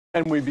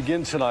And we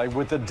begin tonight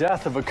with the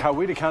death of a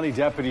Coweta County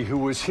deputy who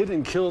was hit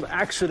and killed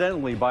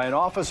accidentally by an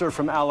officer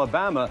from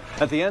Alabama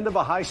at the end of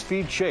a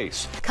high-speed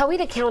chase.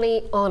 Coweta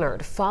County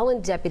honored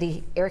fallen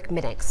deputy Eric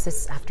Minix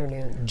this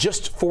afternoon.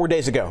 Just 4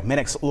 days ago,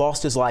 Minix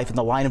lost his life in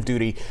the line of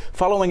duty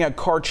following a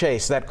car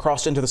chase that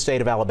crossed into the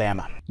state of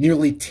Alabama.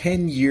 Nearly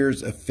 10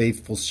 years of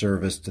faithful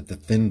service to the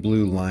Thin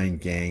Blue Line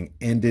gang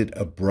ended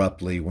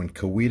abruptly when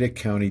Coweta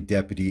County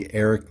deputy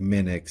Eric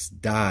Minix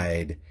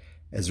died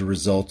as a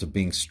result of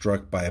being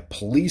struck by a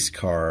police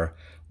car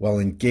while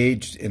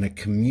engaged in a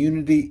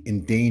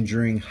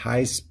community-endangering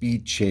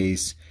high-speed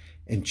chase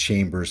in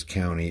Chambers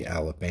County,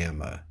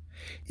 Alabama.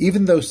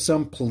 Even though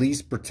some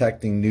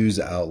police-protecting news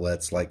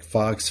outlets like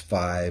Fox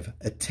 5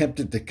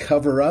 attempted to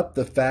cover up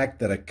the fact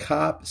that a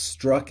cop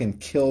struck and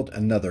killed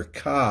another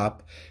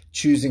cop,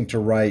 choosing to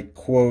write,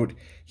 quote,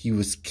 "He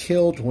was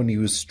killed when he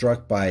was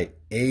struck by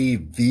a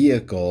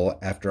vehicle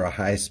after a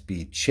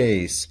high-speed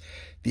chase,"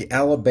 the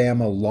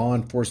Alabama law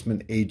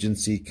enforcement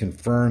agency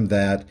confirmed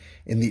that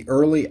in the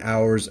early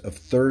hours of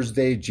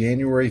Thursday,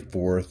 January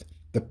 4th,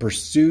 the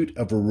pursuit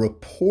of a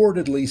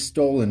reportedly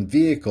stolen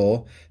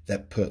vehicle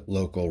that put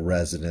local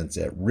residents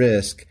at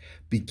risk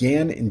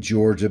began in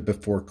Georgia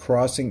before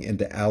crossing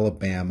into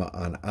Alabama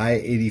on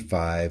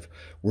I-85,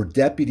 where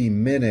Deputy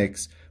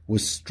Minix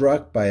was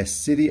struck by a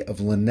City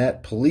of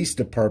Lynette Police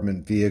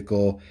Department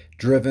vehicle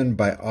driven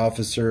by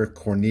Officer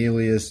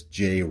Cornelius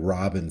J.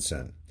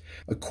 Robinson.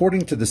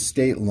 According to the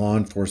state law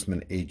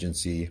enforcement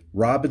agency,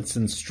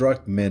 Robinson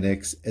struck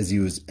Minix as he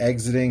was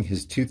exiting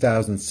his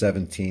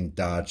 2017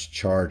 Dodge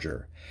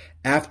Charger.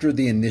 After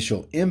the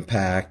initial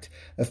impact,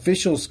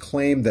 officials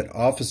claimed that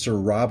Officer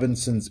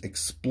Robinson's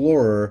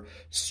Explorer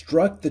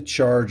struck the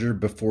Charger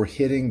before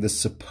hitting the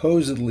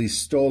supposedly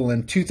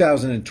stolen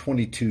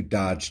 2022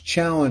 Dodge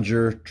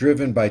Challenger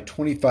driven by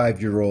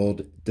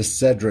 25-year-old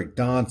DeCedric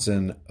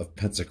Donson of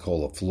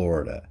Pensacola,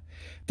 Florida.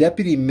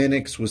 Deputy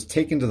Minix was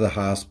taken to the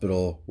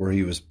hospital where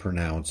he was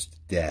pronounced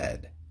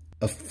dead.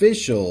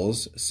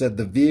 Officials said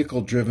the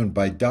vehicle driven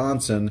by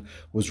Donson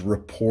was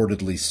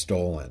reportedly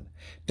stolen.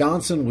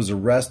 Donson was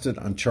arrested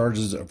on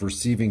charges of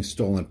receiving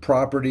stolen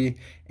property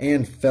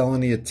and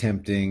felony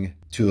attempting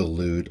to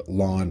elude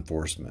law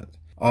enforcement.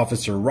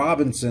 Officer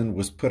Robinson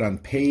was put on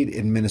paid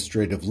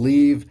administrative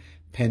leave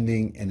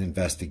pending an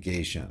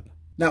investigation.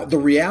 Now, the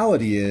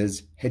reality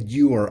is, had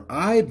you or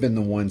I been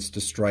the ones to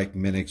strike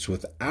Minix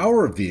with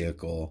our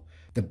vehicle,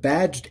 the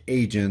badged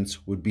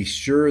agents would be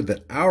sure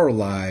that our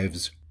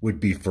lives would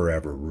be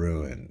forever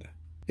ruined.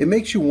 It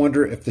makes you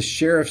wonder if the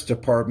sheriff's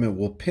department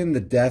will pin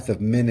the death of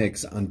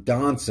Minix on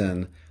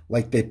Donson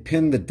like they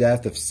pinned the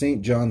death of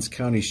St. Johns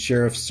County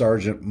Sheriff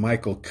Sergeant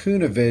Michael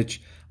Kunovich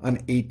on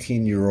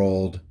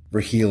 18-year-old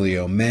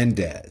Virgilio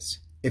Mendez.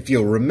 If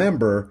you'll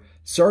remember,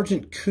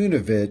 Sergeant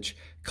Kunovich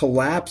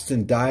collapsed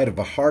and died of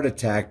a heart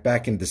attack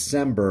back in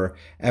December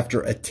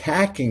after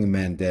attacking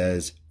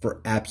Mendez for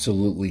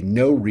absolutely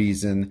no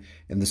reason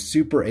in the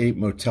Super 8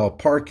 motel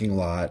parking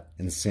lot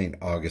in St.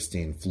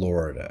 Augustine,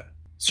 Florida.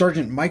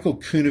 Sergeant Michael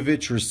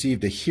Kunovich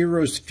received a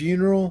hero's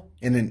funeral,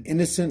 and an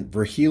innocent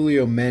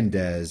Virgilio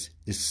Mendez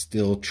is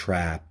still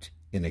trapped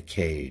in a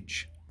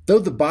cage. Though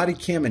the body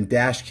cam and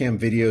dash cam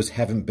videos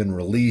haven't been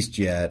released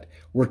yet,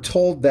 we're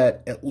told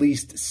that at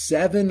least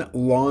 7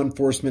 law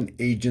enforcement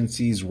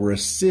agencies were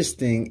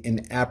assisting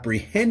in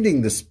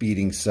apprehending the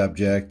speeding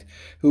subject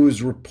who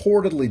was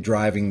reportedly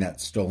driving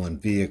that stolen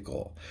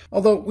vehicle.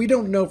 Although we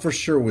don't know for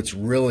sure what's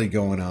really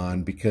going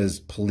on because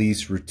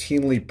police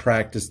routinely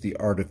practice the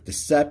art of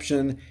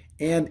deception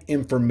and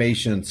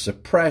information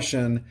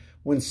suppression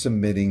when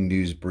submitting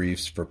news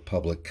briefs for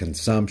public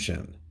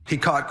consumption. He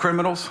caught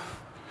criminals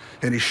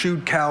and he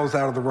shooed cows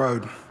out of the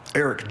road.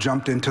 Eric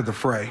jumped into the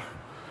fray.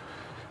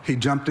 He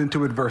jumped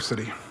into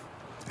adversity,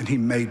 and he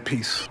made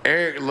peace.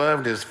 Eric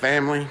loved his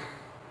family,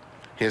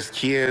 his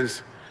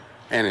kids,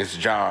 and his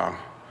job.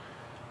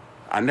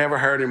 I never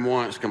heard him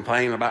once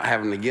complain about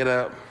having to get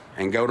up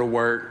and go to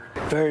work.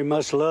 Very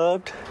much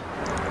loved.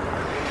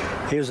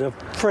 He was a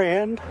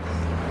friend,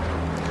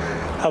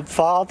 a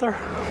father,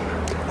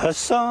 a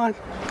son,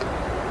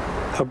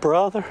 a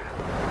brother.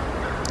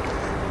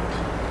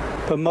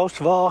 But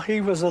most of all,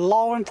 he was a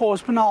law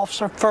enforcement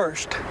officer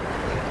first.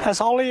 That's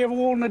all he ever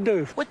wanted to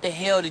do. What the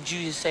hell did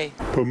you just say?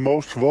 But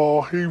most of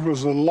all, he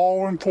was a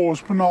law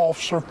enforcement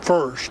officer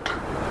first.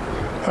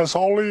 That's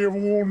all he ever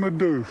wanted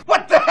to do.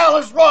 What the hell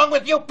is wrong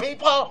with you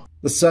people?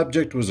 The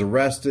subject was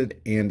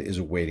arrested and is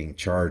awaiting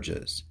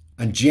charges.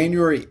 On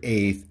January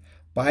 8th,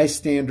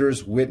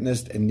 bystanders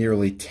witnessed a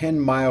nearly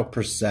 10-mile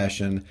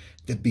procession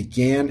that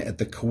began at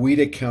the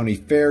Coweta County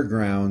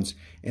Fairgrounds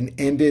and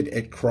ended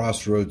at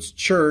Crossroads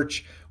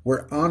Church,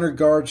 where honor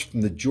guards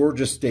from the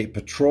Georgia State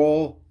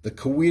Patrol, the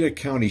Coweta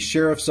County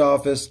Sheriff's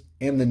Office,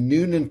 and the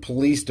Noonan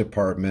Police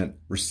Department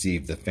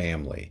received the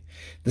family.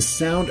 The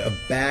sound of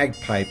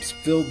bagpipes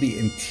filled the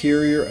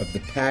interior of the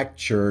packed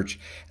church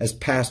as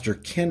Pastor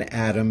Ken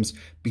Adams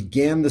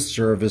began the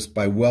service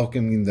by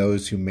welcoming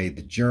those who made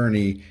the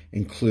journey,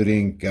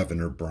 including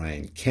Governor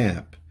Brian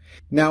Kemp.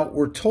 Now,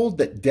 we're told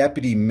that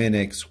Deputy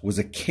Minix was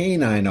a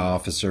canine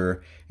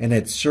officer and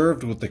had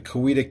served with the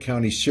Coweta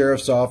County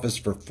Sheriff's Office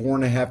for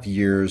 4.5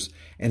 years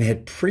and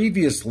had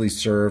previously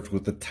served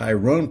with the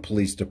Tyrone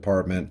Police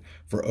Department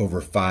for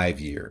over 5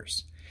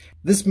 years.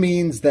 This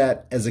means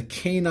that as a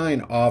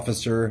canine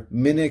officer,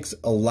 Minix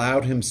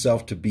allowed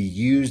himself to be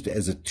used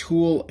as a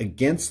tool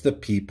against the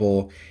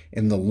people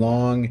in the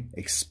long,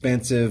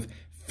 expensive,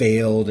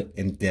 failed,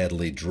 and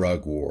deadly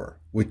drug war,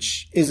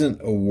 which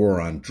isn't a war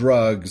on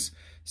drugs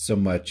so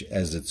much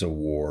as it's a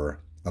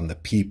war on the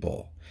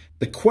people.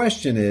 The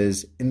question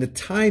is, in the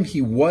time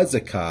he was a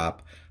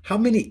cop, how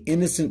many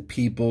innocent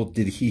people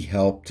did he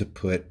help to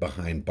put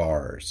behind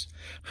bars?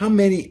 How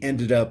many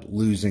ended up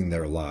losing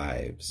their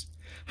lives?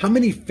 How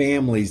many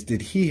families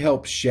did he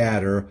help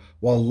shatter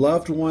while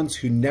loved ones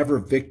who never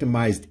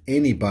victimized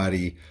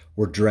anybody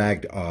were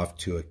dragged off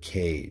to a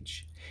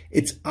cage?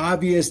 It's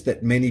obvious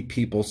that many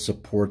people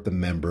support the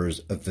members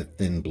of the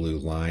Thin Blue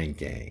Line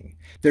gang.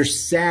 They're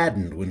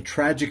saddened when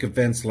tragic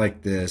events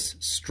like this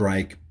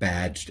strike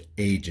badged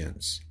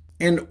agents.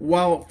 And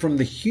while from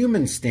the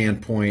human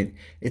standpoint,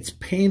 it's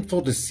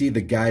painful to see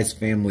the guy's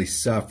family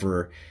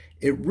suffer,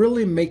 it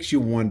really makes you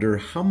wonder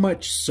how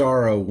much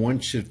sorrow one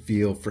should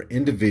feel for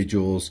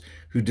individuals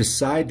who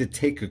decide to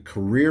take a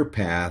career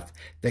path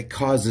that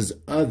causes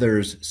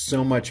others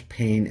so much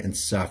pain and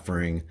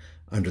suffering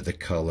under the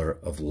color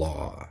of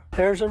law.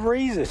 There's a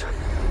reason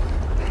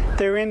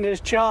they're in this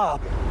job,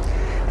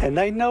 and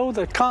they know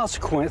the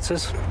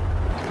consequences.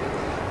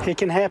 It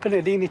can happen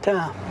at any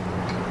time,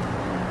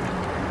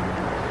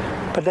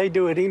 but they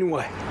do it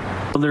anyway.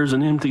 There's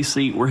an empty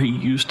seat where he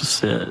used to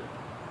sit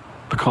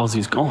because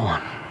he's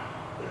gone.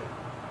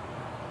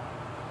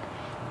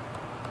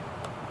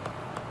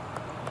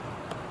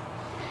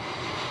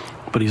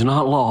 But he's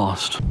not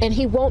lost. And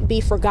he won't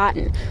be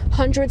forgotten.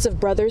 Hundreds of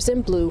brothers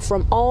in blue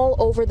from all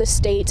over the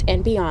state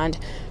and beyond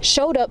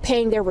showed up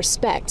paying their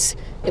respects.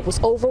 It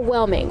was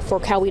overwhelming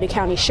for Coweta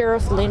County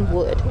Sheriff Lynn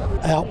Wood.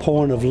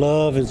 Outpouring of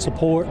love and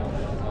support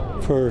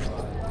for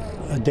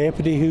a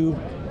deputy who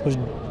was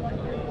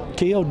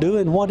killed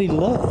doing what he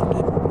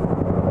loved.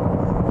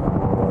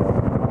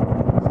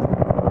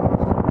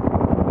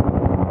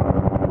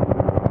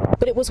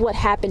 But it was what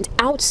happened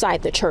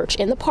outside the church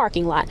in the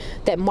parking lot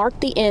that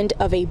marked the end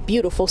of a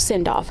beautiful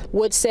send-off.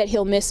 Wood said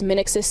he'll miss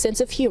Minix's sense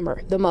of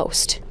humor the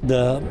most.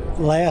 The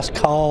last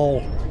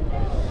call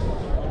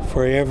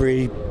for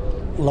every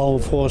law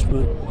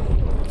enforcement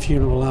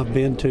funeral I've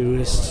been to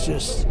is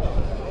just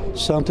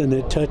something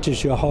that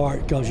touches your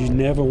heart because you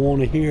never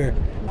want to hear.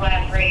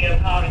 Last radio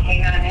call to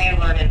K9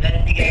 Handler,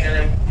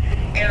 investigator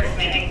Eric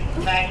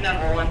Minix, badge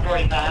number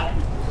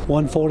 145.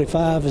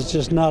 145 is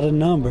just not a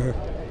number,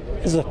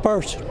 it's a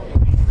person.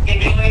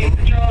 Enjoy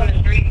patrolling the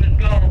streets of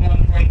gold,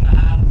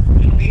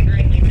 145. You'll be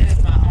greatly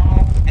missed by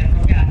all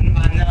and forgotten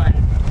by none.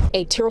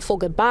 A tearful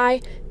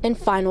goodbye and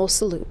final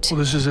salute. Well,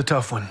 this is a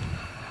tough one,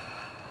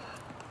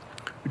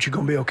 but you're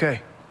going to be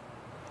okay.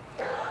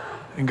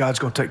 And God's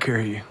going to take care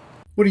of you.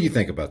 What do you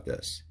think about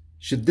this?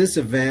 Should this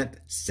event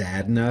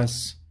sadden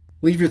us?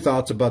 Leave your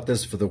thoughts about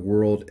this for the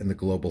world and the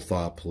Global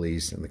Thought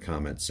Police in the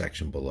comments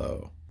section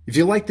below. If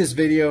you like this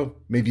video,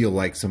 maybe you'll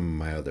like some of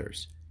my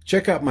others.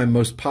 Check out my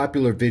most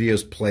popular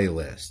videos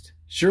playlist.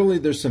 Surely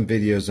there's some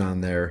videos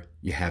on there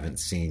you haven't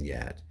seen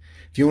yet.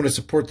 If you want to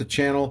support the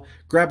channel,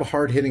 grab a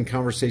hard-hitting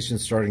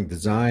conversation-starting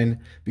design,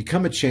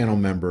 become a channel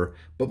member,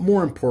 but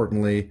more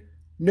importantly,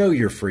 know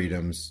your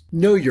freedoms,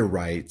 know your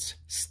rights,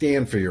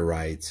 stand for your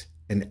rights,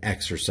 and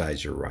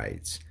exercise your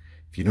rights.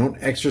 If you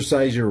don't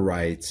exercise your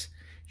rights,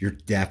 you're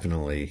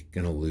definitely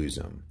going to lose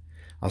them.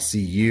 I'll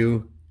see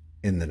you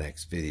in the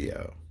next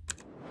video.